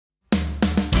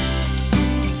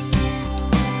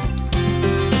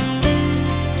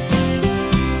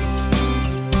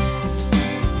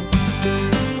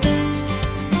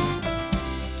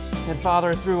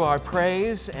Father, through our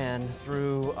praise and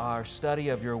through our study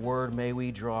of your word, may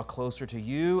we draw closer to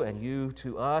you and you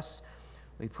to us.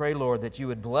 We pray, Lord, that you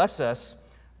would bless us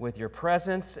with your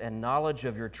presence and knowledge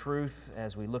of your truth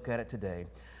as we look at it today.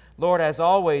 Lord, as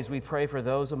always, we pray for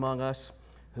those among us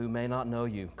who may not know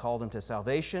you. Call them to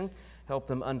salvation. Help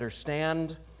them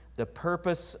understand the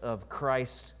purpose of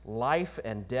Christ's life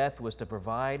and death was to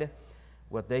provide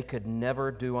what they could never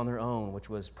do on their own, which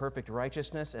was perfect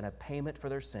righteousness and a payment for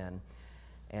their sin,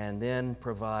 and then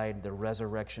provide the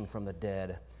resurrection from the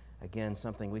dead. Again,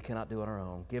 something we cannot do on our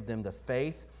own. Give them the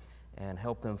faith and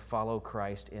help them follow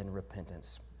Christ in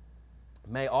repentance.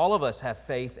 May all of us have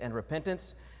faith and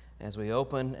repentance as we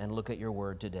open and look at your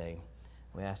word today.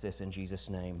 We ask this in Jesus'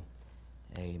 name.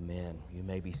 Amen. You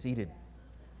may be seated.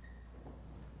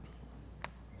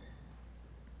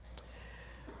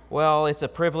 Well, it's a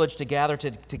privilege to gather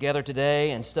together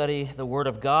today and study the Word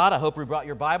of God. I hope you brought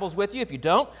your Bibles with you. If you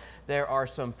don't, there are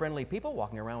some friendly people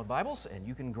walking around with Bibles, and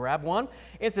you can grab one.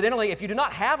 Incidentally, if you do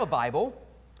not have a Bible,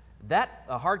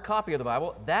 a hard copy of the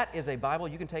Bible, that is a Bible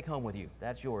you can take home with you.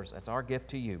 That's yours. That's our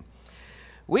gift to you.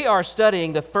 We are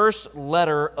studying the first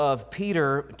letter of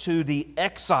Peter to the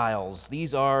exiles.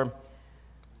 These are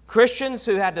Christians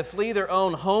who had to flee their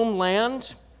own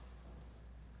homeland,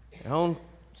 their own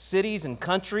cities and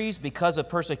countries because of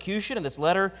persecution. In this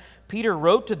letter, Peter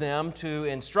wrote to them to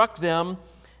instruct them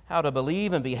how to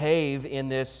believe and behave in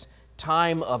this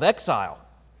time of exile.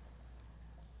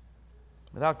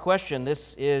 Without question,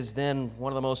 this is then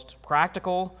one of the most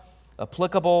practical,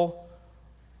 applicable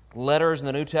letters in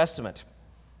the New Testament.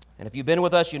 And if you've been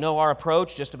with us, you know our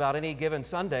approach just about any given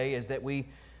Sunday is that we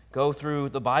go through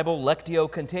the Bible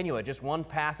lectio continua, just one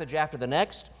passage after the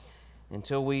next,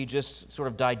 until we just sort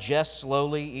of digest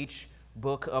slowly each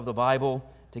book of the Bible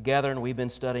together, and we've been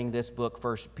studying this book,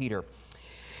 1 Peter.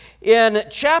 In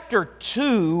chapter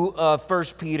 2 of 1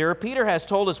 Peter, Peter has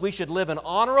told us we should live an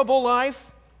honorable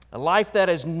life, a life that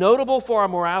is notable for our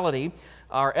morality,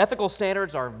 our ethical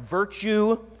standards, our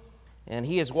virtue, and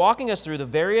he is walking us through the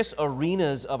various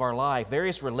arenas of our life,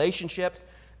 various relationships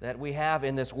that we have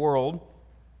in this world.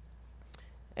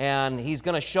 And he's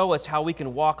going to show us how we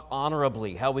can walk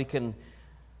honorably, how we can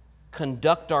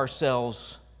conduct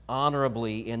ourselves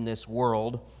honorably in this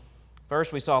world.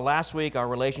 First, we saw last week our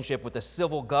relationship with the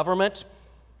civil government.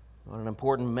 What an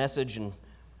important message and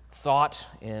thought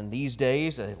in these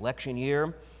days, an election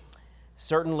year.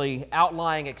 Certainly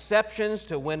outlying exceptions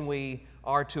to when we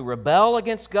are to rebel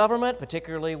against government,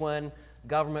 particularly when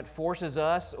government forces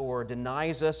us or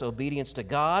denies us obedience to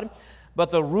God. But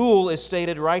the rule is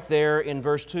stated right there in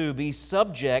verse 2, be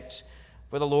subject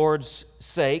for the Lord's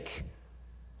sake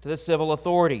to the civil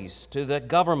authorities, to the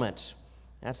government.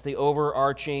 That's the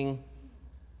overarching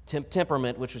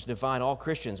temperament which was define all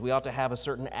Christians. We ought to have a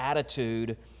certain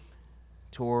attitude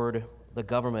toward the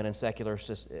government in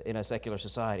a secular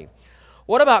society.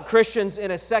 What about Christians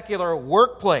in a secular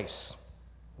workplace?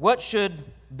 What should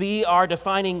be our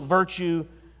defining virtue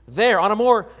there? On a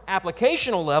more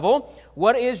applicational level,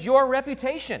 what is your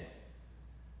reputation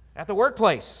at the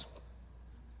workplace?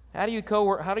 How do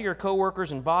your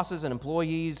coworkers and bosses and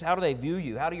employees, how do they view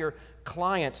you? How do your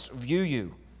clients view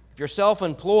you? If you're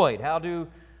self-employed, how do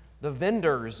the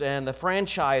vendors and the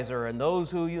franchisor and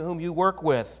those whom you work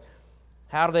with,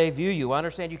 how do they view you? I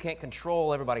understand you can't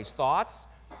control everybody's thoughts,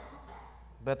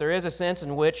 but there is a sense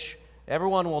in which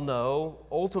everyone will know,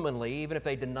 ultimately, even if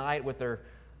they deny it with their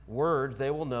words, they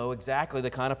will know exactly the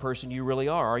kind of person you really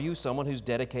are. Are you someone who's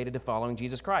dedicated to following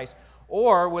Jesus Christ?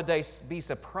 Or would they be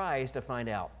surprised to find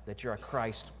out that you're a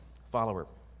Christ follower?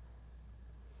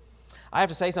 I have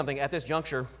to say something at this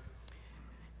juncture.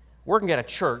 Working at a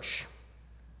church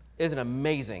is an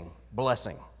amazing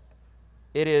blessing.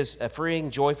 It is a freeing,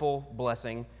 joyful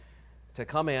blessing to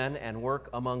come in and work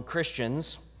among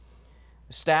Christians.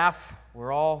 Staff,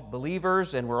 we're all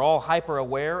believers and we're all hyper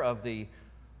aware of the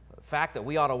fact that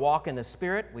we ought to walk in the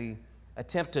Spirit. We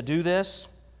attempt to do this.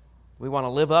 We want to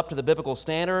live up to the biblical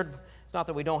standard. It's not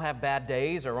that we don't have bad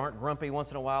days or aren't grumpy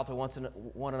once in a while to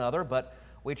one another, but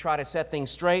we try to set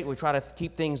things straight. We try to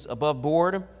keep things above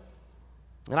board.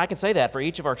 And I can say that for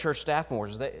each of our church staff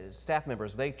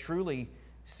members. They truly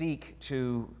seek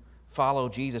to follow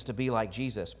Jesus, to be like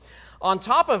Jesus. On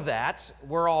top of that,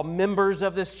 we're all members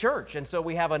of this church, and so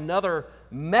we have another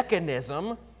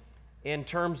mechanism in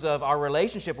terms of our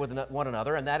relationship with one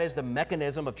another, and that is the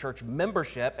mechanism of church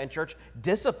membership and church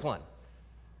discipline.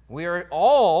 We are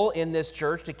all in this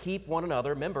church to keep one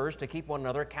another, members, to keep one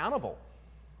another accountable.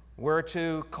 We're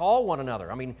to call one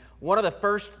another. I mean, one of the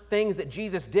first things that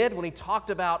Jesus did when he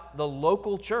talked about the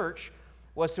local church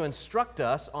was to instruct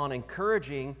us on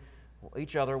encouraging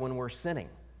each other when we're sinning.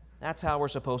 That's how we're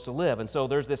supposed to live. And so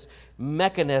there's this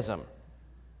mechanism.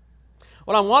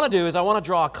 What I want to do is I want to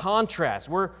draw a contrast.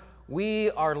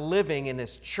 We are living in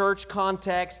this church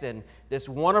context and this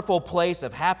wonderful place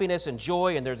of happiness and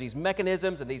joy, and there's these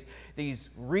mechanisms and these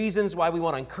reasons why we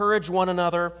want to encourage one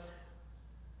another.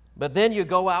 But then you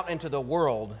go out into the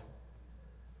world,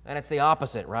 and it's the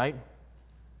opposite, right?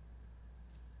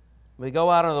 We go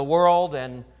out into the world,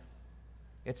 and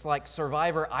it's like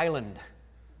Survivor Island.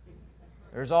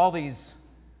 There's all these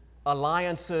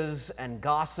alliances and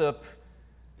gossip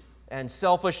and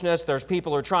selfishness. There's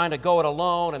people who are trying to go it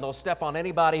alone, and they'll step on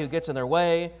anybody who gets in their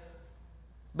way.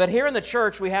 But here in the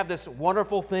church, we have this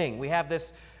wonderful thing. We have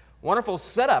this wonderful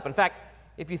setup. In fact,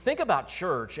 if you think about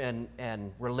church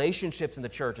and relationships in the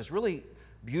church, it's really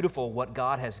beautiful what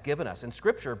God has given us. In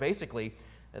Scripture, basically,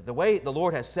 the way the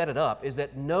Lord has set it up is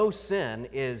that no sin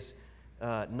is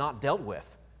not dealt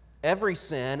with. Every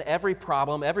sin, every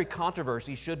problem, every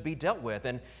controversy should be dealt with.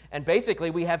 And basically,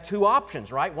 we have two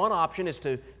options, right? One option is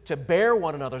to bear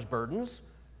one another's burdens,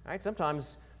 right?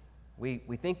 Sometimes we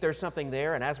think there's something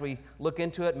there, and as we look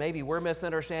into it, maybe we're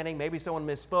misunderstanding, maybe someone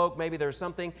misspoke, maybe there's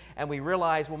something, and we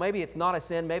realize, well, maybe it's not a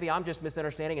sin, maybe I'm just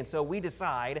misunderstanding, and so we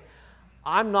decide,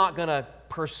 I'm not going to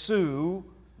pursue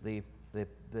the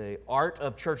art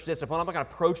of church discipline. I'm not going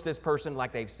to approach this person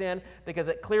like they've sinned because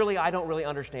clearly I don't really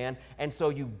understand. And so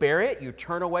you bear it, you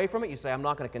turn away from it, you say, I'm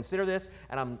not going to consider this,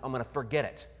 and I'm going to forget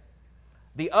it.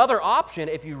 The other option,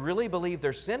 if you really believe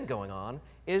there's sin going on,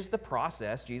 is the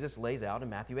process Jesus lays out in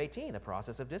Matthew 18, the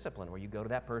process of discipline, where you go to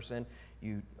that person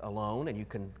alone and you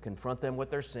can confront them with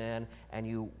their sin and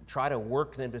you try to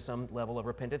work them to some level of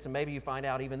repentance, and maybe you find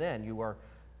out even then you are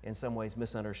in some ways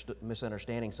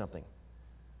misunderstanding something.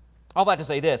 All that to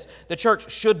say this, the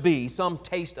church should be some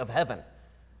taste of heaven,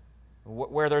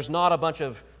 where there's not a bunch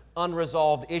of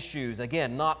unresolved issues.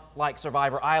 Again, not like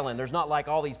Survivor Island. There's not like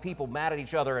all these people mad at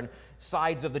each other and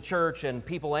sides of the church and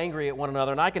people angry at one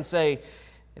another. And I can say,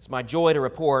 it's my joy to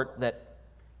report that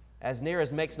as near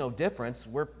as makes no difference,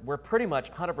 we're pretty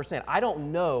much 100%. I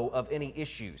don't know of any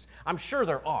issues. I'm sure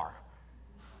there are,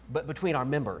 but between our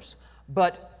members.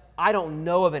 But I don't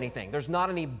know of anything. There's not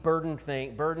any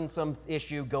burdensome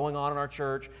issue going on in our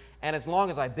church. And as long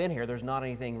as I've been here, there's not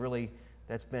anything really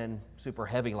that's been super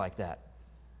heavy like that.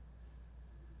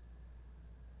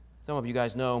 Some of you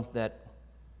guys know that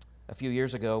a few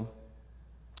years ago,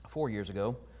 4 years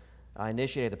ago, I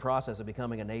initiated the process of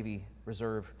becoming a Navy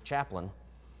Reserve chaplain.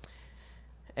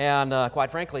 And quite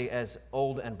frankly, as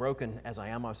old and broken as I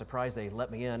am, I was surprised they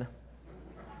let me in.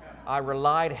 I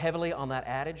relied heavily on that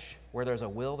adage, where there's a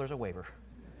will, there's a waiver.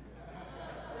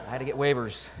 I had to get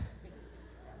waivers.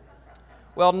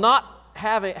 Well,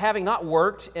 having not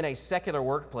worked in a secular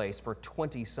workplace for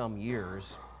 20-some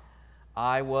years,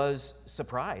 I was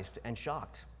surprised and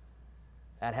shocked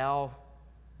at how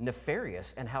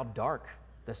nefarious and how dark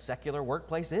the secular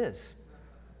workplace is.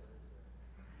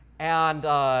 And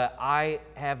I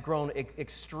have grown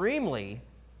extremely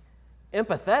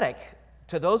empathetic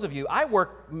to those of you. I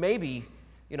work maybe,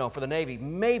 for the Navy,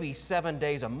 maybe 7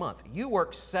 days a month. You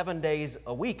work 7 days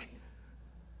a week.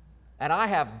 And I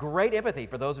have great empathy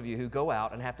for those of you who go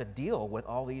out and have to deal with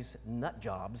all these nut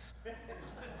jobs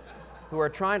who are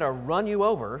trying to run you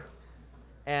over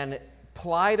and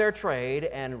ply their trade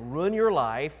and ruin your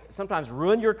life, sometimes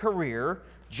ruin your career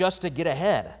just to get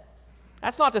ahead.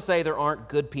 That's not to say there aren't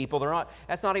good people.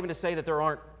 That's not even to say that there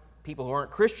aren't people who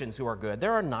aren't Christians who are good.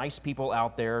 There are nice people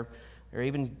out there. There are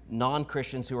even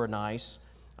non-Christians who are nice.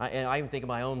 And I even think of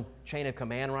my own chain of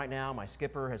command right now. My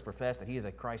skipper has professed that he is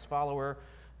a Christ follower.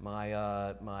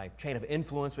 My chain of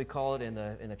influence, we call it, in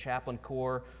the chaplain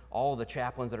corps. All of the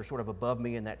chaplains that are sort of above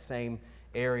me in that same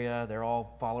area, they're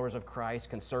all followers of Christ,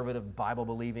 conservative,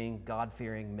 Bible-believing,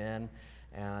 God-fearing men.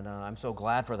 And I'm so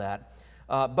glad for that.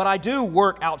 But I do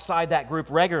work outside that group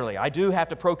regularly. I do have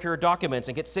to procure documents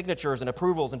and get signatures and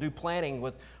approvals and do planning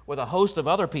with a host of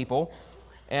other people.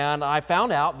 And I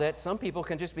found out that some people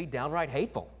can just be downright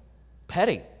hateful,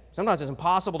 petty. Sometimes it's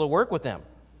impossible to work with them.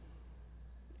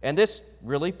 And this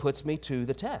really puts me to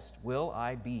the test. Will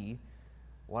I be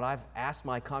what I've asked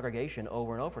my congregation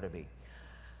over and over to be?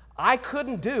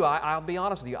 I'll be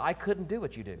honest with you, I couldn't do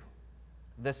what you do.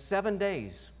 The 7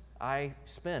 days I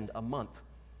spend a month,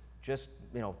 just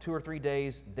 2 or 3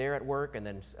 days there at work and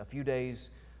then a few days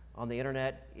on the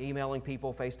internet, emailing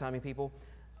people, FaceTiming people,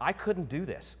 I couldn't do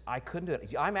this. I couldn't do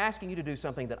it. I'm asking you to do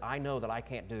something that I know that I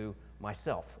can't do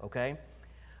myself, okay?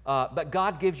 But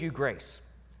God gives you grace.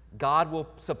 God will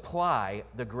supply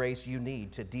the grace you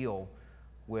need to deal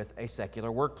with a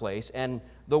secular workplace. And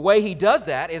the way He does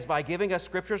that is by giving us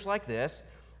scriptures like this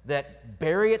that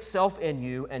bury itself in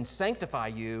you and sanctify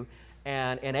you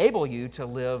and enable you to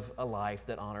live a life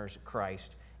that honors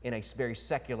Christ in a very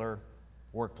secular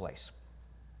workplace.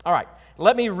 All right,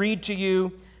 let me read to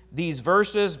you these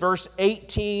verses, verse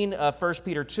 18 of 1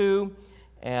 Peter 2,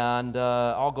 and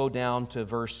I'll go down to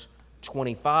verse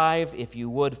 25, if you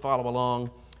would follow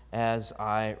along as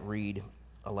I read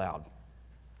aloud.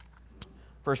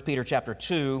 1 Peter chapter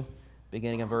 2,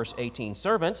 beginning in verse 18.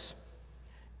 Servants,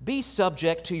 be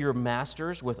subject to your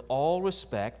masters with all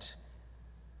respect,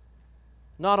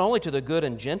 not only to the good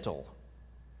and gentle,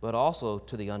 but also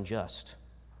to the unjust.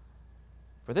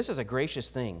 For this is a gracious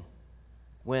thing.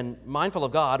 When mindful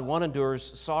of God, one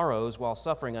endures sorrows while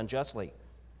suffering unjustly.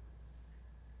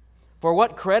 For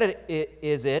what credit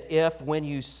is it if, when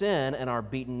you sin and are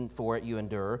beaten for it, you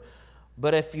endure?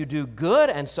 But if you do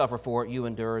good and suffer for it, you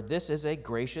endure. This is a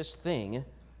gracious thing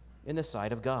in the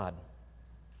sight of God.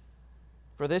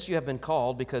 For this you have been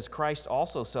called, because Christ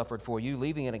also suffered for you,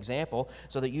 leaving an example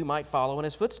so that you might follow in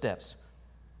his footsteps.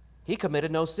 He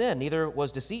committed no sin, neither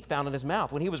was deceit found in his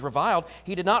mouth. When he was reviled,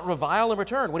 he did not revile in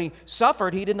return. When he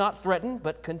suffered, he did not threaten,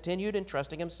 but continued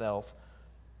entrusting himself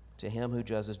to him who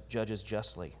judges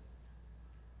justly.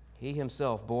 He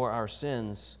himself bore our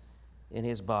sins in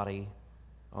his body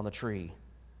on the tree,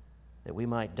 that we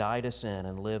might die to sin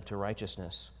and live to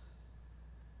righteousness.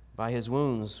 By his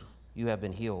wounds you have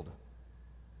been healed.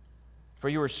 For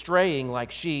you were straying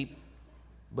like sheep,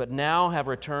 but now have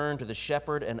returned to the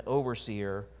shepherd and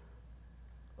overseer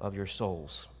of your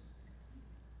souls.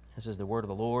 This is the word of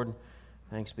the Lord.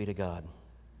 Thanks be to God.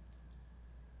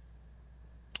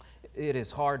 It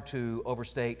is hard to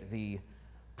overstate the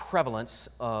prevalence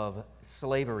of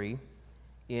slavery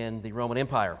in the Roman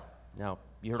Empire. Now,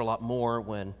 you heard a lot more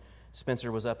when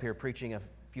Spencer was up here preaching a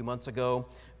few months ago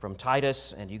from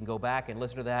Titus, and you can go back and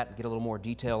listen to that and get a little more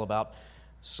detail about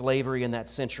slavery in that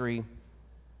century.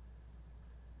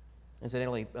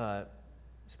 Incidentally,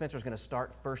 Spencer's going to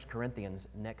start 1 Corinthians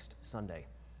next Sunday,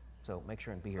 so make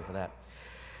sure and be here for that.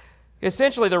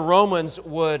 Essentially, the Romans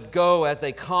would go, as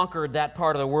they conquered that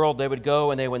part of the world, they would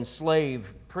go and they would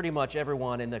enslave pretty much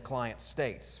everyone in the client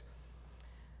states.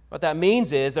 What that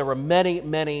means is there were many,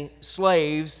 many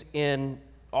slaves in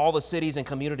all the cities and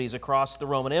communities across the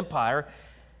Roman Empire.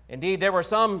 Indeed, there were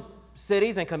some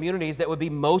cities and communities that would be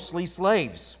mostly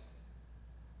slaves.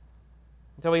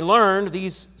 So we learned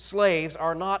these slaves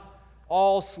are not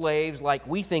all slaves like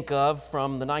we think of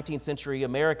from the 19th century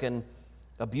American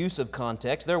abusive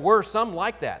context. There were some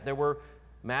like that. There were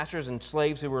masters and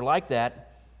slaves who were like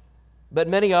that, but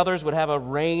many others would have a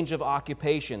range of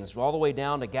occupations, all the way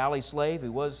down to galley slave,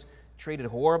 who was treated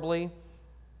horribly,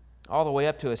 all the way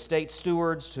up to estate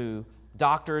stewards, to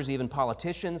doctors, even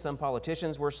politicians. Some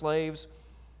politicians were slaves.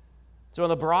 So in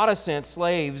the broadest sense,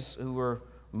 slaves, who were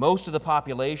most of the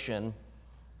population,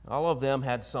 all of them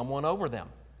had someone over them.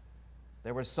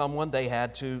 There was someone they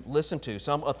had to listen to,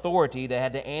 some authority they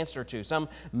had to answer to, some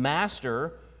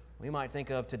master we might think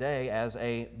of today as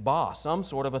a boss, some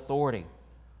sort of authority.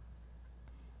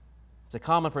 It's a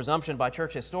common presumption by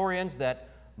church historians that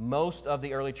most of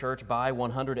the early church by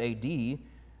 100 AD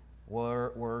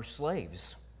were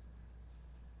slaves.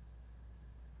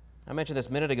 I mentioned this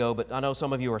a minute ago, but I know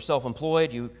some of you are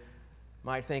self-employed. You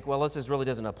might think, well, this really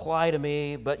doesn't apply to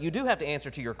me, but you do have to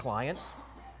answer to your clients.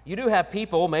 You do have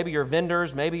people, maybe your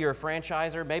vendors, maybe you're a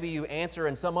franchisor, maybe you answer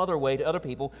in some other way to other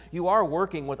people. You are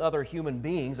working with other human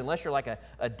beings, unless you're like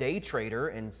a day trader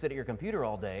and sit at your computer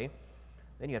all day.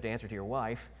 Then you have to answer to your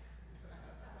wife.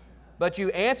 But you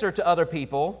answer to other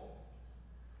people.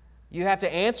 You have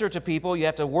to answer to people. You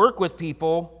have to work with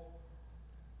people.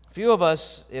 Few of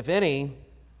us, if any,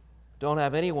 don't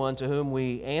have anyone to whom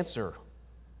we answer.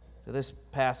 So this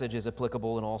passage is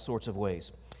applicable in all sorts of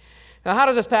ways. Now, how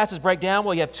does this passage break down?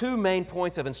 Well, you have two main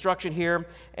points of instruction here,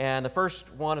 and the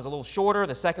first one is a little shorter,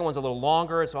 the second one's a little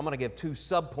longer, so I'm going to give 2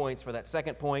 subpoints for that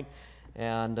second point,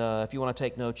 and if you want to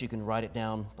take notes, you can write it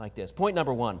down like this. Point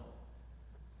number 1,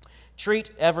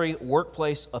 treat every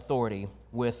workplace authority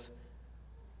with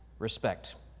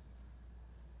respect.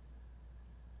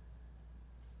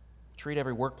 Treat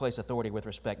every workplace authority with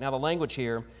respect. Now, the language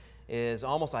here is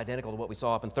almost identical to what we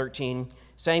saw up in 13.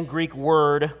 Same Greek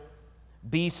word,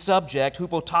 be subject,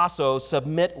 hupotasso,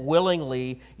 submit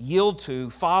willingly, yield to,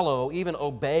 follow, even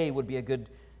obey would be a good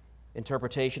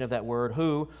interpretation of that word.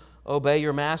 Who? Obey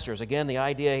your masters. Again, the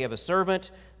idea, you have a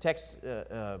servant.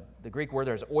 The Greek word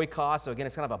there is oikos, so again,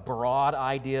 it's kind of a broad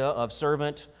idea of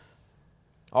servant,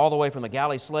 all the way from the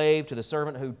galley slave to the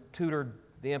servant who tutored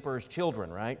the emperor's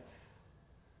children, right?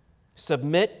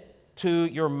 Submit to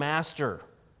your master.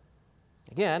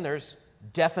 Again, there's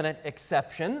definite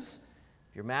exceptions.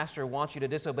 If your master wants you to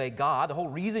disobey God, the whole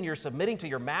reason you're submitting to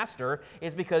your master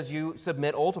is because you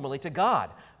submit ultimately to God.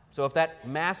 So if that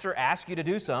master asks you to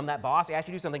do something, that boss asks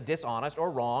you to do something dishonest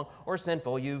or wrong or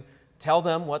sinful, you tell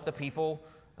them what the people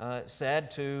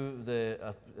said to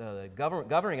the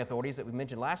governing authorities that we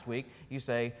mentioned last week. You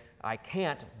say, I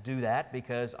can't do that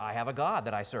because I have a God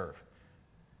that I serve.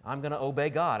 I'm going to obey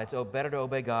God. It's better to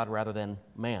obey God rather than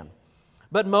man.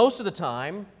 But most of the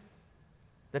time,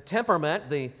 the temperament,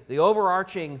 the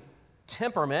overarching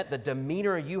temperament, the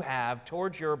demeanor you have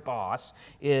towards your boss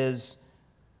is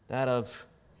that of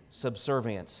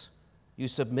subservience. You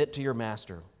submit to your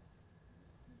master.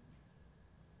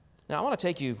 Now, I want to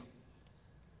take you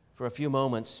for a few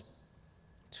moments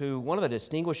to one of the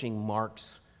distinguishing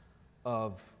marks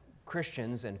of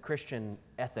Christians and Christian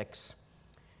ethics.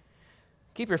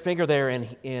 Keep your finger there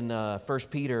in 1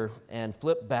 Peter and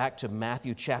flip back to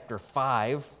Matthew chapter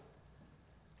 5.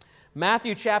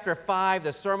 Matthew chapter 5,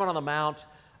 the Sermon on the Mount,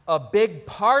 a big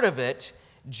part of it,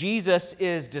 Jesus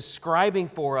is describing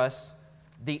for us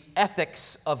the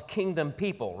ethics of kingdom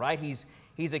people, right? He's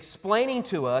explaining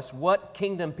to us what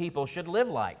kingdom people should live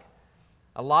like.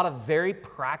 A lot of very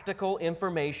practical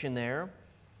information there.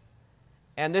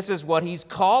 And this is what he's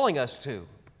calling us to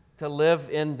live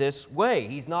in this way.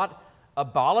 He's not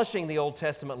abolishing the Old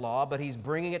Testament law, but he's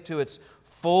bringing it to its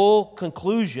full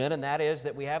conclusion, and that is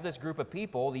that we have this group of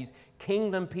people, these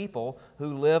kingdom people,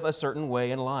 who live a certain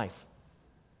way in life.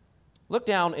 Look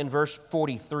down in verse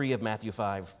 43 of Matthew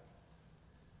 5.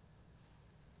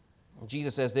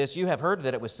 Jesus says this, "You have heard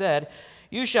that it was said,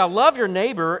 'You shall love your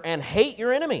neighbor and hate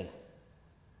your enemy.'"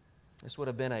 This would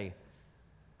have been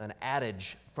an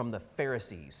adage from the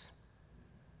Pharisees.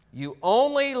 You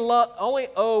only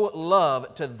owe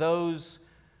love to those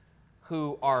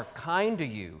who are kind to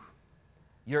you.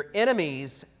 Your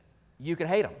enemies, you can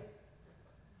hate them.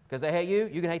 Because they hate you,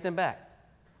 you can hate them back.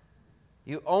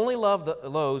 You only love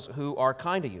those who are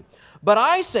kind to you. But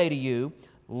I say to you,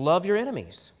 love your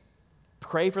enemies.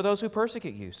 Pray for those who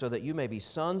persecute you, so that you may be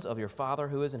sons of your Father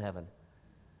who is in heaven.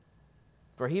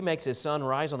 For he makes his sun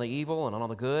rise on the evil and on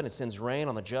the good, and sends rain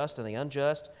on the just and the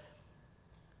unjust.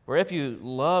 For if you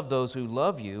love those who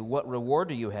love you, what reward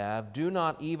do you have? Do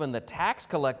not even the tax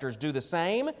collectors do the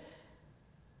same?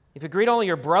 If you greet only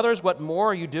your brothers, what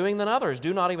more are you doing than others?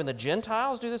 Do not even the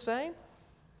Gentiles do the same?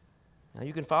 Now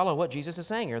you can follow what Jesus is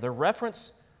saying here. The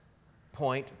reference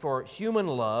point for human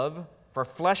love, for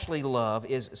fleshly love,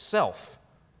 is self.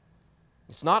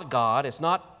 It's not God. It's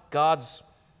not God's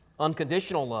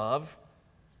unconditional love.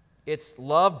 It's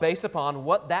love based upon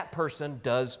what that person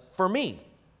does for me.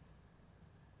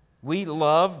 We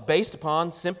love based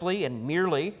upon simply and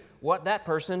merely what that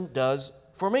person does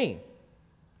for me.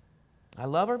 I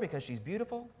love her because she's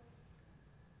beautiful,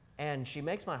 and she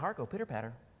makes my heart go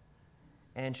pitter-patter,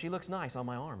 and she looks nice on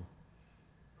my arm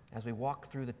as we walk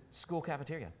through the school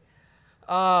cafeteria.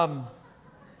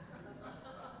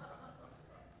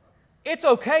 It's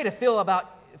okay to feel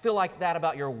like that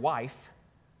about your wife,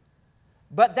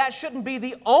 but that shouldn't be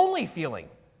the only feeling.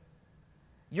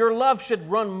 Your love should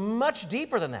run much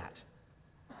deeper than that.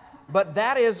 But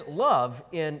that is love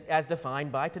as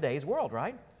defined by today's world,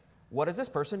 right? What does this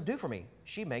person do for me?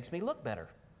 She makes me look better.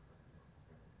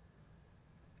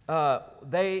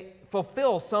 They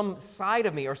fulfill some side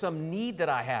of me or some need that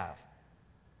I have.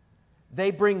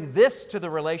 They bring this to the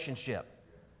relationship.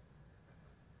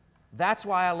 That's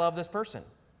why I love this person.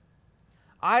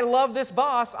 I love this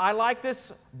boss. I like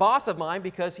this boss of mine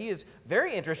because he is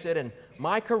very interested in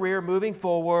my career moving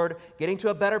forward, getting to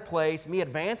a better place, me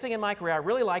advancing in my career. I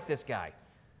really like this guy.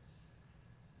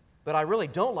 But I really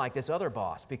don't like this other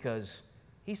boss because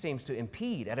he seems to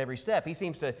impede at every step. He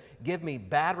seems to give me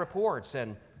bad reports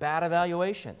and bad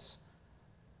evaluations.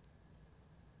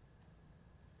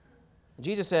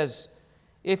 Jesus says,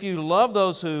 if you love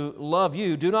those who love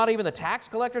you, do not even the tax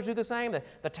collectors do the same?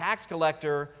 The tax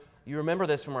collector, you remember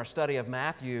this from our study of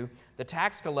Matthew, the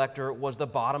tax collector was the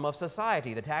bottom of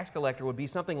society. The tax collector would be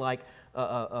something like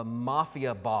a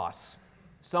mafia boss,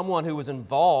 someone who was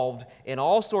involved in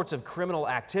all sorts of criminal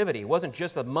activity. It wasn't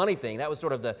just a money thing. That was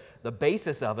sort of the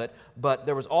basis of it, but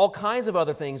there was all kinds of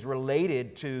other things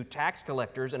related to tax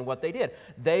collectors and what they did.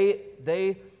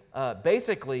 They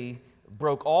basically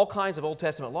broke all kinds of Old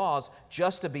Testament laws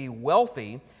just to be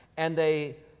wealthy, and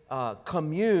they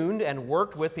communed and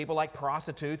worked with people like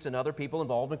prostitutes and other people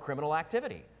involved in criminal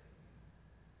activity.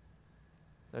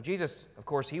 Now, Jesus, of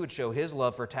course, he would show his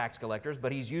love for tax collectors,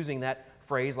 but he's using that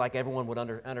phrase like everyone would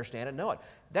understand and know it.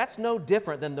 That's no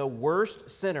different than the worst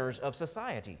sinners of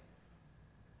society.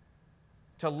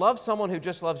 To love someone who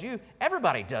just loves you,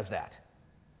 everybody does that.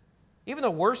 Even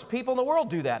the worst people in the world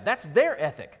do that. That's their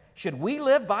ethic. Should we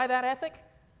live by that ethic?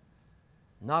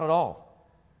 Not at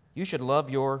all. You should love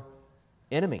your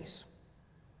enemies.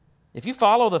 If you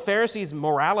follow the Pharisees'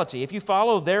 morality, if you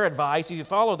follow their advice, if you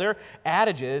follow their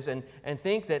adages and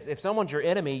think that if someone's your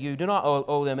enemy, you do not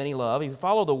owe them any love, if you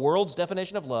follow the world's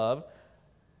definition of love,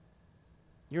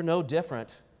 you're no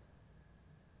different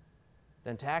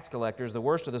than tax collectors, the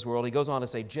worst of this world. He goes on to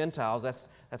say Gentiles. That's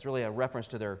really a reference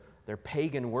to their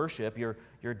pagan worship. You're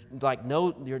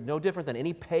no different than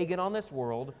any pagan in this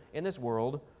world.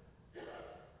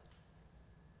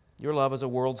 Your love is a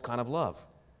world's kind of love.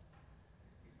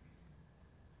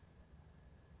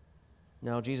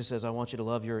 No, Jesus says, I want you to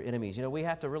love your enemies. You know, we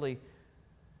have to really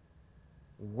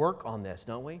work on this,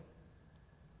 don't we?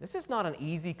 This is not an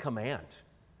easy command.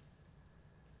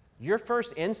 Your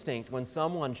first instinct when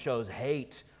someone shows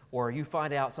hate or you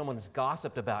find out someone's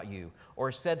gossiped about you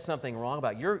or said something wrong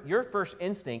about you, your first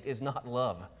instinct is not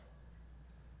love.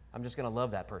 I'm just going to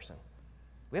love that person.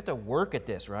 We have to work at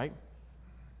this, right?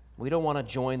 We don't want to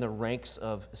join the ranks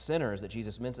of sinners that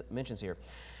Jesus mentions here.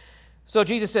 So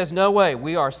Jesus says, no way.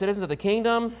 We are citizens of the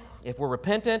kingdom. If we're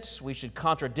repentant, we should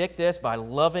contradict this by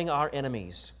loving our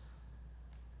enemies.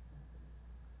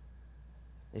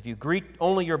 If you greet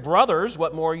only your brothers,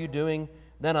 what more are you doing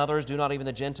than others? Do not even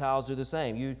the Gentiles do the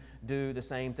same? You do the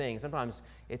same thing. Sometimes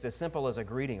it's as simple as a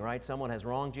greeting, right? Someone has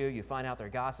wronged you. You find out they're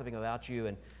gossiping about you,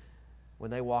 and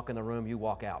when they walk in the room, you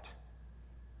walk out.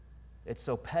 It's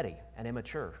so petty and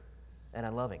immature and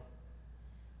unloving.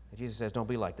 And Jesus says, don't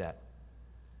be like that.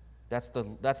 That's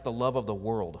the love of the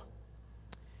world.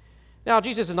 Now,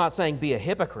 Jesus is not saying be a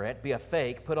hypocrite, be a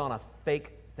fake, put on a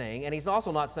fake thing. And he's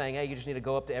also not saying, hey, you just need to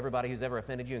go up to everybody who's ever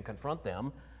offended you and confront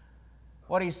them.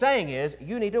 What he's saying is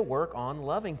you need to work on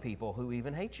loving people who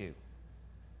even hate you.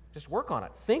 Just work on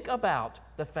it. Think about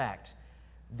the fact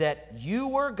that you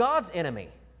were God's enemy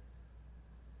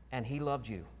and he loved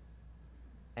you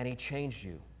and he changed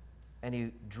you and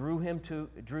he drew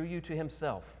you to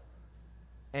himself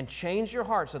and changed your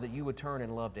heart so that you would turn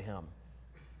in love to him.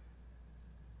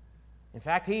 In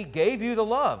fact, he gave you the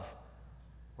love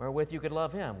wherewith you could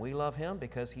love him. We love him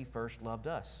because he first loved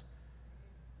us.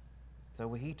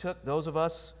 So he took those of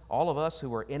us, all of us who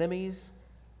were enemies,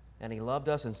 and he loved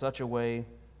us in such a way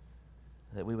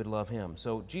that we would love him.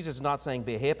 So Jesus is not saying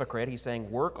be a hypocrite. He's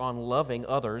saying work on loving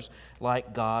others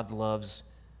like God loves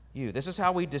you. This is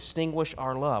how we distinguish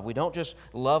our love. We don't just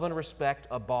love and respect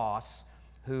a boss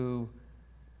who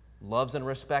loves and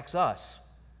respects us.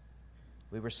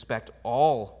 We respect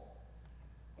all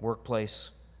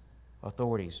workplace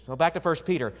authorities. So back to 1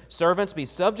 Peter. Servants, be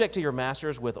subject to your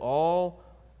masters with all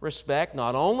respect,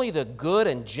 not only the good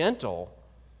and gentle,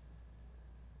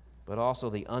 but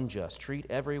also the unjust. Treat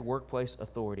every workplace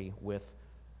authority with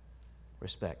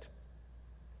respect.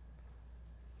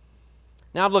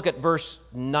 Now look at verse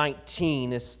 19.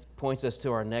 This gets us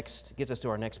to our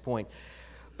next point.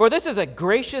 For this is a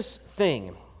gracious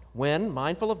thing when,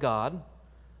 mindful of God,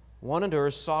 one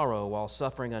endures sorrow while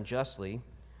suffering unjustly.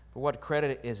 For what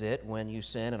credit is it when you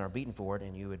sin and are beaten for it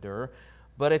and you endure?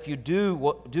 But if you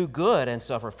do good and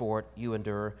suffer for it, you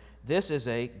endure. This is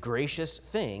a gracious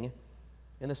thing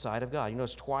in the sight of God. You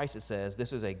notice twice it says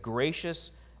this is a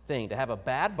gracious thing. To have a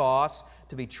bad boss,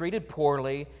 to be treated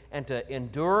poorly, and to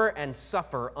endure and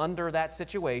suffer under that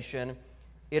situation,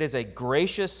 it is a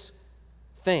gracious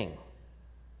thing.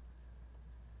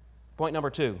 Point number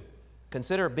 2,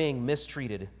 consider being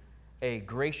mistreated a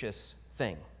gracious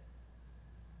thing.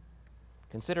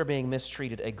 Consider being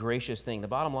mistreated a gracious thing. The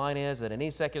bottom line is that in any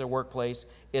secular workplace,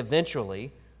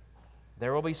 eventually,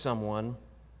 there will be someone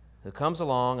who comes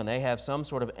along and they have some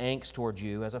sort of angst towards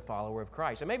you as a follower of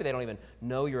Christ. And maybe they don't even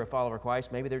know you're a follower of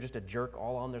Christ. Maybe they're just a jerk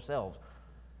all on themselves.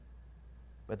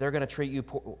 But they're going to treat you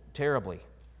terribly.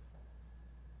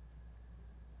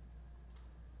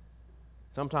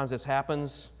 Sometimes this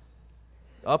happens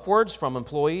upwards from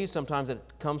employees. Sometimes it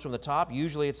comes from the top.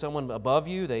 Usually it's someone above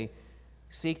you. They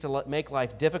seek to make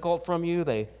life difficult from you.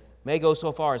 They may go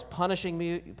so far as punishing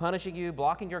you,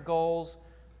 blocking your goals,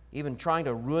 even trying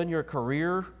to ruin your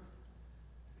career.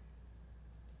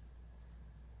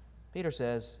 Peter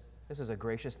says this is a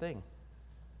gracious thing.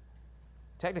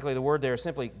 Technically, the word there is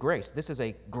simply grace. This is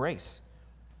a grace.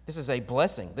 This is a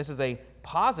blessing. This is a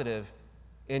positive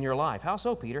in your life. How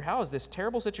so, Peter? How is this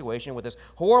terrible situation with this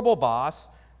horrible boss,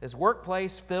 this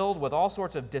workplace filled with all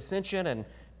sorts of dissension and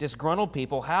disgruntled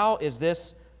people, how is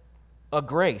this a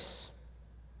grace?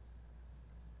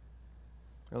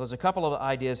 Well, there's a couple of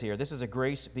ideas here. This is a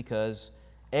grace because,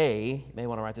 you may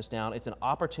want to write this down, it's an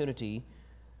opportunity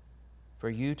for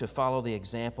you to follow the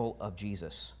example of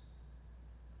Jesus.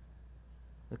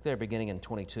 Look there beginning in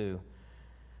 22.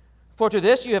 For to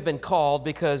this you have been called,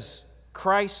 because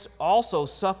Christ also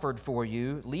suffered for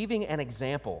you, leaving an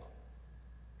example,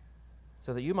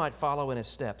 so that you might follow in his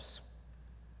steps.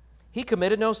 He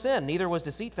committed no sin, neither was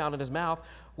deceit found in his mouth.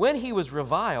 When he was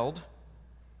reviled,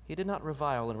 he did not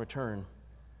revile in return.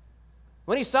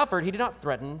 When he suffered, he did not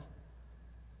threaten,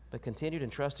 but continued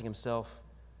entrusting himself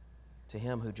to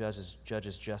him who judges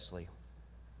justly.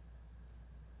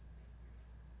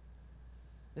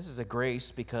 This is a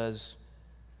grace because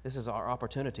this is our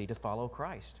opportunity to follow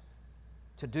Christ,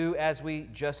 to do as we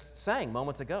just sang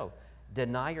moments ago.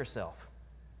 Deny yourself,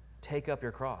 take up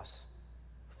your cross,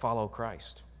 follow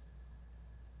Christ.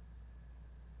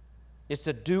 It's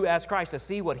to do as Christ, to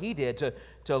see what he did,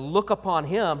 to look upon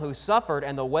him who suffered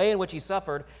and the way in which he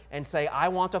suffered and say, I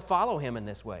want to follow him in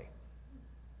this way.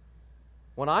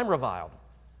 When I'm reviled,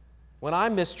 when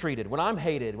I'm mistreated, when I'm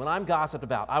hated, when I'm gossiped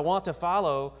about, I want to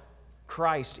follow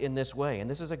Christ in this way. And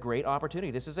this is a great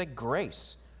opportunity. This is a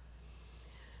grace.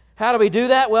 How do we do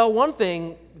that? Well, one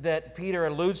thing that Peter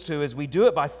alludes to is we do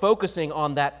it by focusing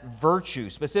on that virtue,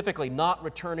 specifically not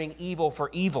returning evil for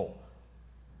evil,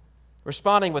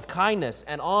 responding with kindness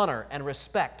and honor and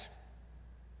respect.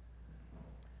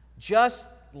 Just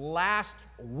last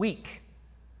week,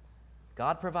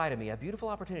 God provided me a beautiful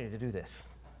opportunity to do this.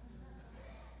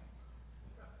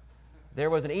 There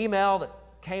was an email that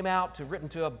came out written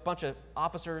to a bunch of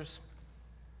officers,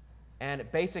 and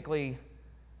it basically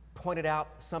pointed out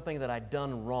something that I'd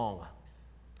done wrong.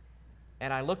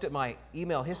 And I looked at my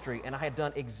email history, and I had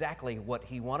done exactly what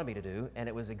he wanted me to do, and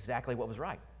it was exactly what was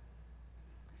right.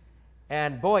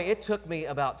 And boy, it took me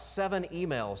about 7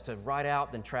 emails to write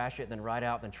out, then trash it, then write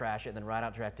out, then trash it, then write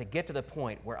out, trash it, to get to the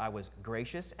point where I was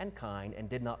gracious and kind and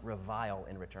did not revile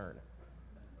in return.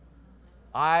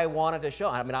 I wanted to show.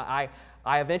 I mean, I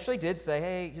eventually did say,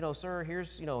 hey, sir,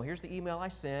 here's the email I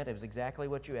sent. It was exactly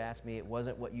what you asked me. It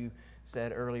wasn't what you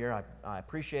said earlier. I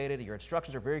appreciate it. Your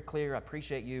instructions are very clear. I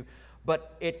appreciate you.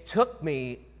 But it took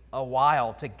me a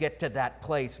while to get to that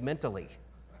place mentally.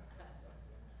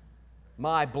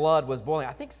 My blood was boiling.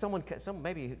 I think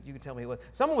maybe you can tell me what.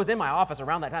 Someone was in my office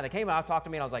around that time. They came out, talked to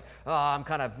me, and I was like,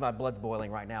 my blood's boiling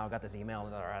right now. I got this email.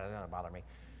 It's all right, it doesn't bother me.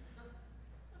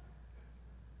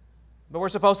 But we're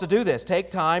supposed to do this.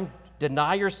 Take time,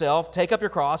 deny yourself, take up your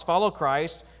cross, follow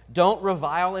Christ. Don't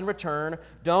revile in return.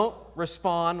 Don't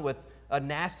respond with a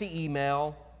nasty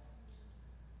email.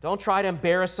 Don't try to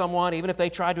embarrass someone, even if they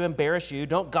tried to embarrass you.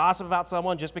 Don't gossip about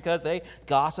someone just because they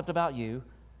gossiped about you.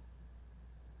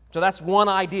 So that's one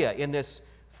idea in this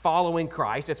following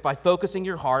Christ. It's by focusing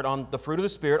your heart on the fruit of the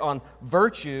Spirit, on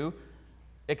virtue,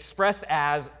 expressed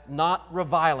as not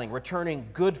reviling, returning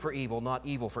good for evil, not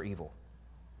evil for evil.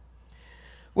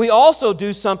 We also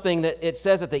do something that it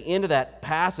says at the end of that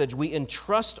passage. We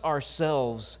entrust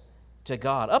ourselves to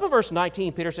God. Up in verse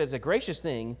 19, Peter says, it's a gracious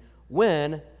thing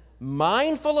when,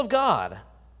 mindful of God,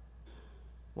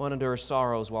 one endures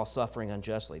sorrows while suffering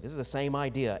unjustly. This is the same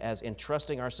idea as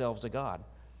entrusting ourselves to God.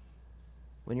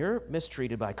 When you're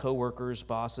mistreated by coworkers,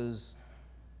 bosses,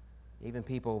 even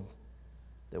people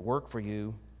that work for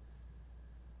you,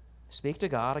 speak to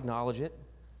God, acknowledge it,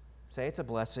 say it's a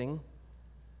blessing,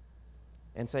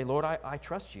 and say, Lord, I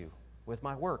trust you with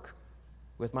my work,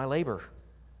 with my labor.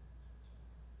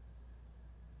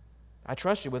 I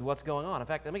trust you with what's going on. In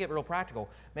fact, let me get real practical.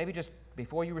 Maybe just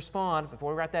before you respond,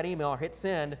 before we write that email or hit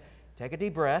send, take a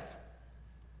deep breath.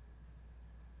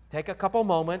 Take a couple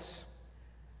moments.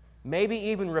 Maybe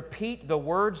even repeat the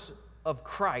words of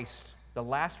Christ, the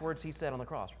last words he said on the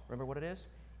cross. Remember what it is?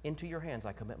 Into your hands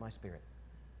I commit my spirit.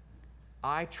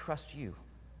 I trust you.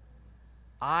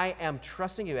 I am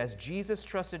trusting you as Jesus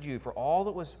trusted you for all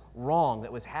that was wrong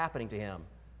that was happening to him.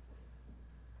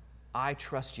 I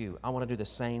trust you. I want to do the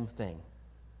same thing.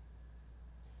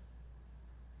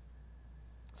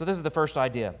 So this is the first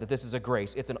idea, that this is a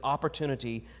grace. It's an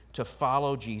opportunity to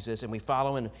follow Jesus, and we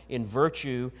follow in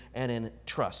virtue and in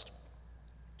trust.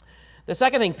 The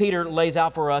second thing Peter lays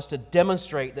out for us to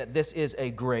demonstrate that this is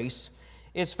a grace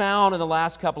is found in the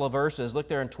last couple of verses. Look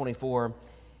there in 24.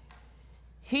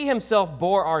 He himself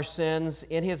bore our sins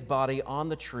in his body on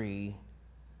the tree,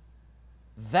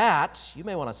 that, you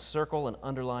may want to circle and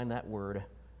underline that word,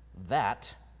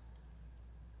 that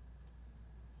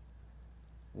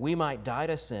we might die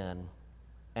to sin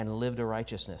and live to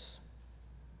righteousness.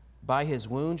 By his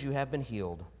wounds you have been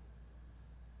healed.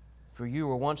 For you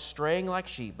were once straying like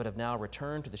sheep, but have now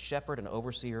returned to the shepherd and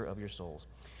overseer of your souls.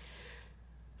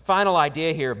 Final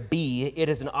idea here, B, it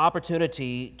is an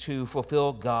opportunity to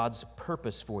fulfill God's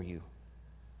purpose for you.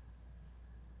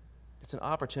 It's an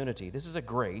opportunity. This is a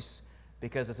grace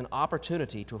because it's an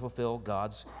opportunity to fulfill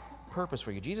God's purpose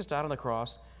for you. Jesus died on the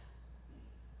cross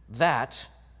that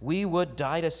we would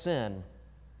die to sin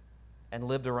and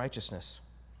live to righteousness.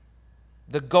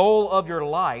 The goal of your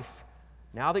life,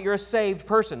 now that you're a saved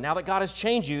person, now that God has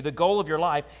changed you, the goal of your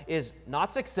life is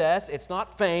not success, it's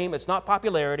not fame, it's not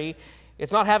popularity,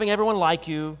 it's not having everyone like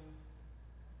you.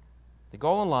 The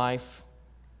goal in life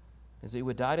is that you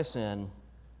would die to sin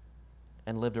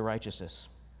and live to righteousness.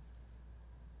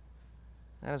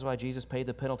 That is why Jesus paid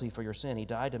the penalty for your sin. He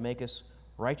died to make us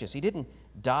righteous. He didn't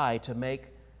die to make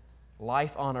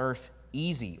life on earth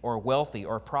easy or wealthy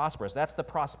or prosperous. That's the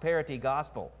prosperity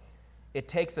gospel. It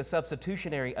takes the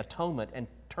substitutionary atonement and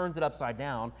turns it upside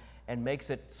down and makes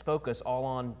its focus all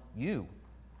on you.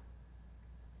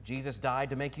 Jesus died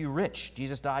to make you rich.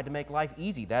 Jesus died to make life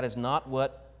easy. That is not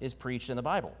what is preached in the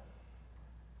Bible.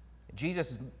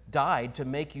 Jesus died to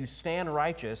make you stand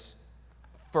righteous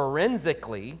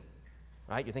forensically,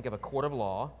 right? You think of a court of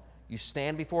law. You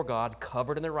stand before God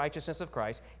covered in the righteousness of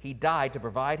Christ. He died to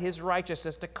provide His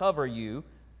righteousness to cover you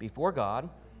before God,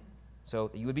 so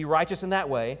that you would be righteous in that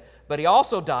way. But He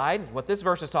also died, what this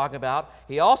verse is talking about,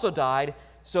 He also died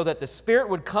so that the Spirit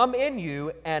would come in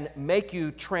you and make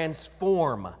you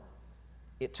transform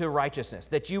it to righteousness,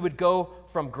 that you would go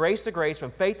from grace to grace, from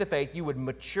faith to faith, you would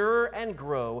mature and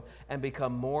grow and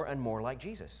become more and more like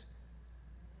Jesus.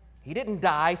 He didn't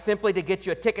die simply to get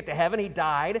you a ticket to heaven. He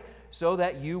died so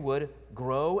that you would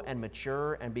grow and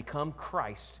mature and become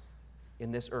Christ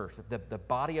in this earth, the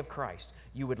body of Christ.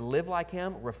 You would live like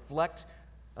Him, reflect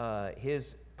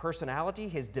His personality,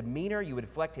 His demeanor. You would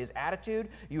reflect His attitude.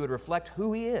 You would reflect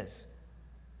who He is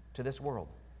to this world.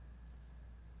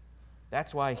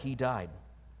 That's why He died.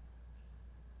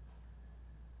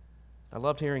 I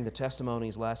loved hearing the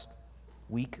testimonies last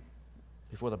week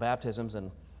before the baptisms, and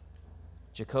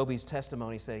Jacoby's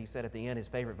testimony he said at the end, his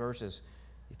favorite verses,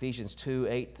 Ephesians 2,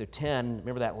 8 through 10.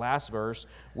 Remember that last verse?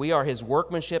 We are His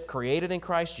workmanship, created in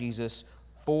Christ Jesus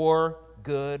for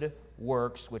good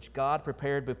works, which God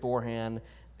prepared beforehand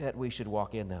that we should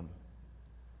walk in them.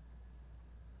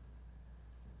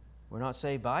 We're not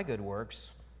saved by good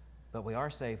works, but we are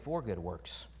saved for good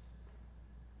works.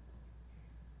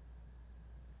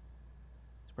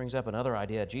 This brings up another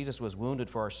idea. Jesus was wounded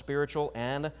for our spiritual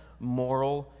and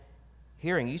moral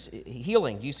healing.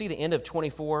 Do you see the end of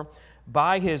 24?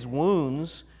 By His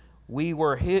wounds we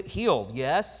were healed.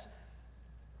 Yes,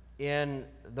 in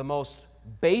the most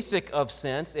basic of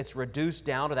sense, it's reduced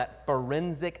down to that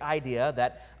forensic idea,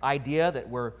 that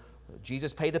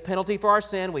Jesus paid the penalty for our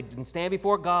sin. We can stand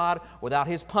before God without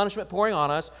His punishment pouring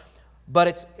on us. But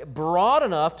it's broad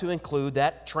enough to include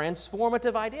that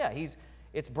transformative idea.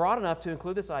 It's broad enough to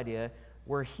include this idea.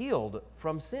 We're healed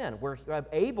from sin. We're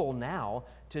able now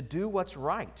to do what's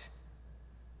right.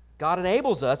 God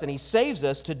enables us and He saves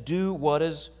us to do what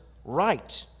is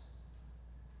right.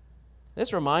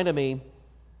 This reminded me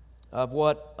of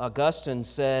what Augustine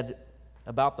said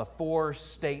about the 4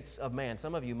 states of man.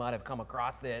 Some of you might have come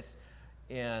across this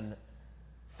in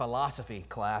philosophy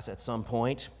class at some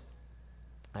point.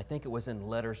 I think it was in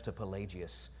Letters to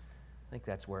Pelagius. I think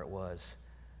that's where it was,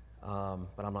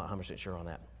 but I'm not 100% sure on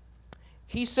that.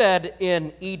 He said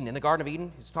in Eden, in the Garden of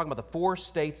Eden, he's talking about the 4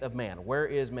 states of man. Where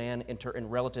is man in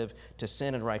relative to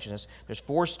sin and righteousness? There's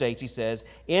 4 states, he says.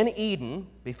 In Eden,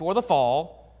 before the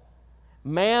fall,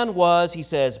 man was, he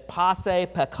says, passe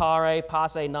peccare,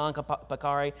 passe non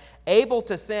peccare, able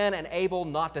to sin and able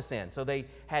not to sin. So they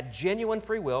had genuine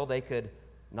free will. They could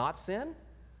not sin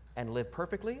and live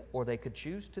perfectly, or they could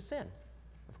choose to sin.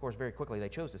 Of course, very quickly they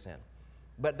chose to sin.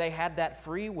 But they had that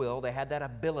free will, they had that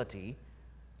ability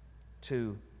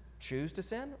to choose to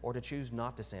sin or to choose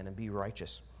not to sin and be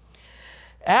righteous.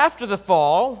 After the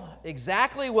fall,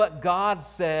 exactly what God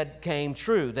said came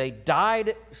true. They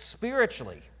died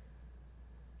spiritually.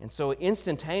 And so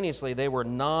instantaneously they were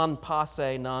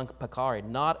non-passe, non-peccare,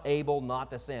 not able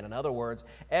not to sin. In other words,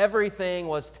 everything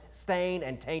was stained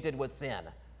and tainted with sin.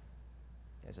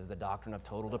 This is the doctrine of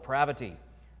total depravity.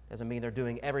 Doesn't mean they're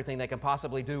doing everything they can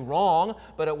possibly do wrong,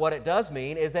 but what it does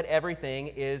mean is that everything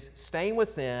is stained with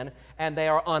sin, and they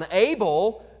are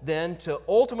unable then to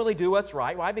ultimately do what's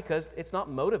right. Why? Because it's not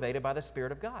motivated by the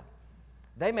Spirit of God.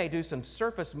 They may do some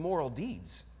surface moral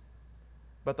deeds,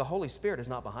 but the Holy Spirit is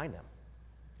not behind them.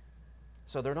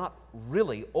 So they're not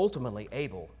really ultimately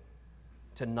able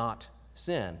to not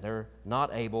sin. They're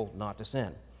not able not to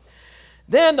sin.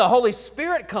 Then the Holy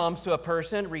Spirit comes to a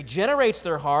person, regenerates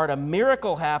their heart, a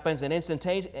miracle happens, and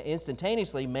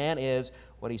instantaneously man is,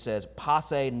 what he says,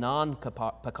 passe non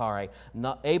peccare,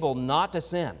 able not to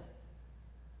sin.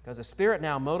 Because the Spirit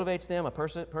now motivates them. A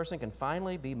person can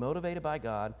finally be motivated by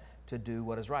God to do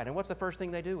what is right. And what's the first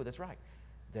thing they do with what's right?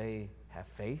 They have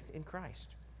faith in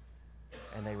Christ.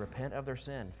 and they repent of their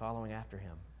sin, following after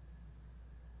him.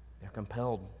 They're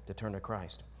compelled to turn to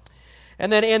Christ.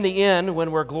 And then in the end,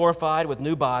 when we're glorified with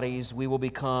new bodies, we will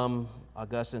become,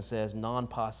 Augustine says, non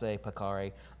posse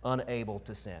peccare, unable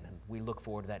to sin. And we look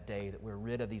forward to that day that we're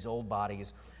rid of these old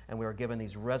bodies and we are given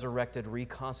these resurrected,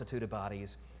 reconstituted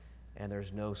bodies, and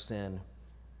there's no sin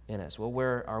in us. Well,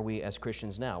 where are we as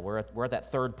Christians now? We're at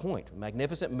that third point. A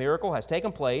magnificent miracle has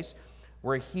taken place.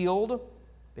 We're healed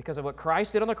because of what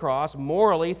Christ did on the cross.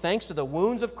 Morally, thanks to the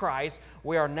wounds of Christ,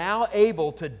 we are now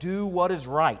able to do what is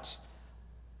right.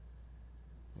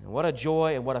 And what a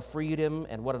joy and what a freedom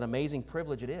and what an amazing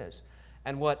privilege it is.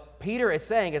 And what Peter is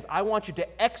saying is, I want you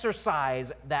to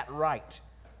exercise that right.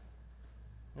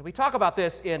 And we talk about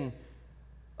this in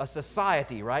a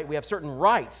society, right? We have certain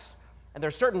rights. And there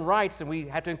are certain rights, and we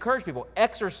have to encourage people,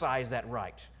 exercise that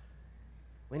right.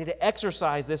 We need to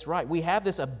exercise this right. We have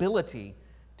this ability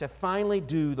to finally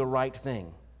do the right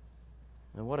thing.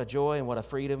 And what a joy and what a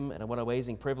freedom and what an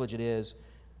amazing privilege it is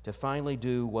to finally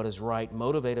do what is right,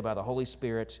 motivated by the Holy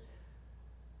Spirit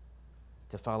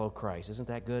to follow Christ. Isn't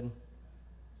that good?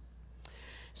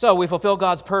 So we fulfill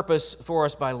God's purpose for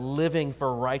us by living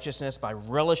for righteousness, by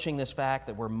relishing this fact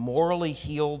that we're morally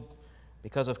healed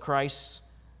because of Christ's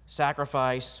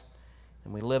sacrifice,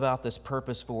 and we live out this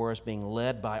purpose for us being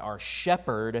led by our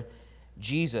shepherd,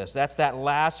 Jesus. That's that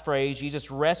last phrase. Jesus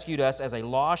rescued us as a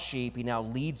lost sheep. He now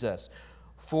leads us.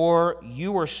 For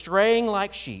you were straying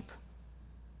like sheep,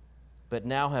 but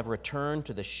now have returned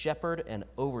to the shepherd and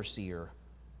overseer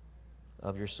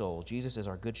of your soul. Jesus is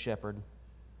our good shepherd.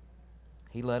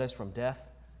 He led us from death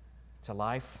to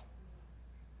life,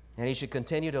 and he should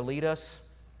continue to lead us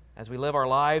as we live our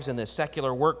lives in the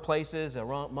secular workplaces,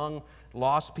 among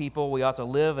lost people. We ought to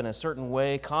live in a certain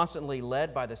way, constantly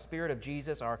led by the Spirit of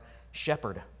Jesus, our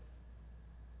shepherd.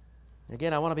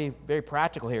 Again, I want to be very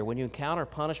practical here. When you encounter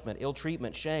punishment, ill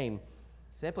treatment, shame,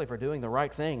 simply for doing the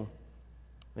right thing,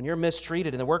 when you're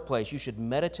mistreated in the workplace, you should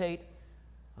meditate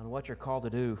on what you're called to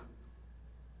do.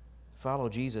 Follow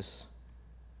Jesus.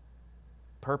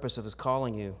 Purpose of his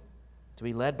calling you to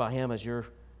be led by him as your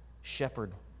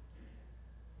shepherd.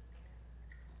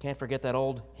 Can't forget that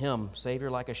old hymn, Savior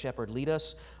like a shepherd, lead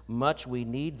us, much we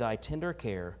need thy tender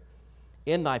care.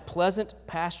 In thy pleasant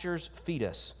pastures feed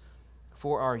us,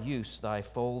 for our use thy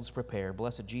folds prepare.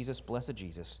 Blessed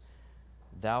Jesus,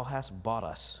 thou hast bought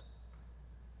us,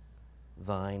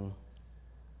 thine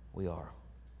we are.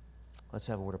 Let's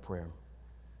have a word of prayer.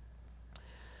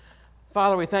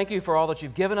 Father, we thank you for all that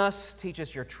you've given us. Teach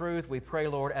us your truth. We pray,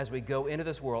 Lord, as we go into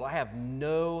this world, I have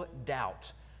no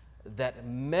doubt that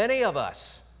many of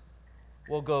us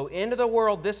will go into the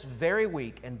world this very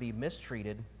week and be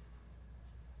mistreated,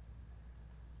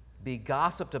 be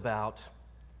gossiped about,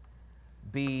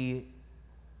 be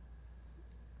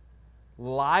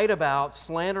lied about,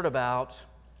 slandered about.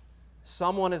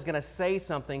 Someone is going to say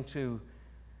something to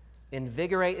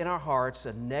invigorate in our hearts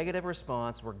a negative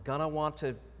response. We're going to want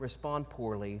to respond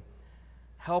poorly.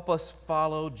 Help us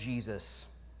follow Jesus,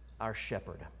 our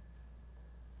shepherd.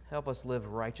 Help us live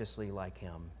righteously like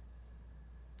him.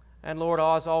 And Lord,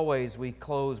 as always, we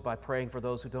close by praying for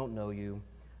those who don't know you.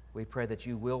 We pray that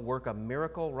you will work a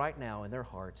miracle right now in their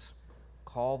hearts.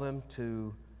 Call them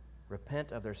to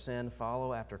repent of their sin,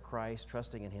 follow after Christ,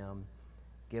 trusting in him.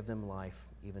 Give them life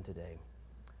even today.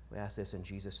 We ask this in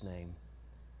Jesus' name.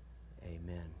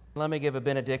 Amen. Let me give a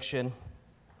benediction.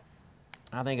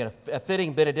 I think a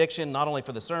fitting benediction, not only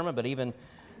for the sermon, but even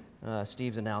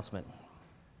Steve's announcement.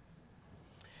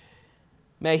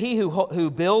 May he who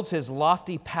builds his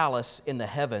lofty palace in the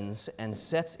heavens and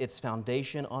sets its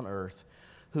foundation on earth,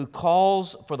 who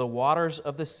calls for the waters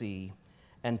of the sea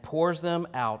and pours them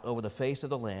out over the face of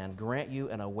the land, grant you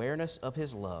an awareness of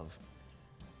his love,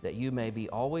 that you may be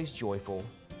always joyful,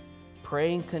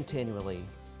 praying continually,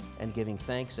 and giving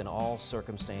thanks in all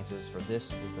circumstances, for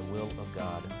this is the will of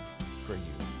God for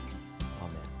you.